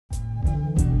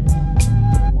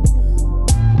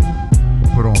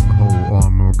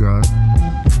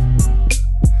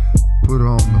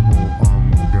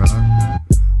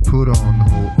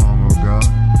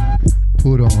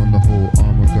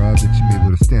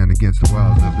against the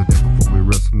wiles of the devil, for we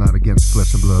wrestle not against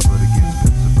flesh and blood, but against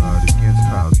principalities, against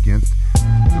powers, against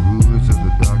the rulers of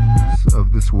the darkness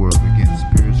of this world, against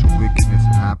spiritual wickedness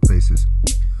in high places.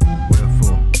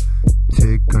 Wherefore,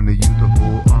 take unto you the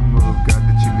whole armour of God,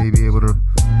 that you may be able to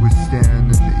withstand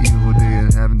in the evil day,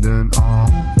 and having done all,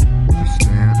 to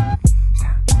stand.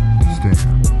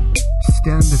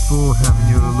 Stand therefore,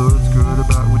 having your loads girt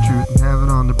about with truth, and having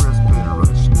on the breastplate of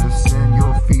righteousness, and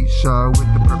your feet shod with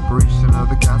the preparation of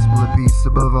the gospel of peace.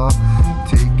 Above all,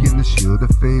 taking the shield of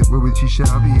faith, wherewith ye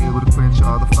shall be able to quench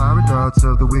all the fiery darts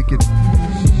of the wicked.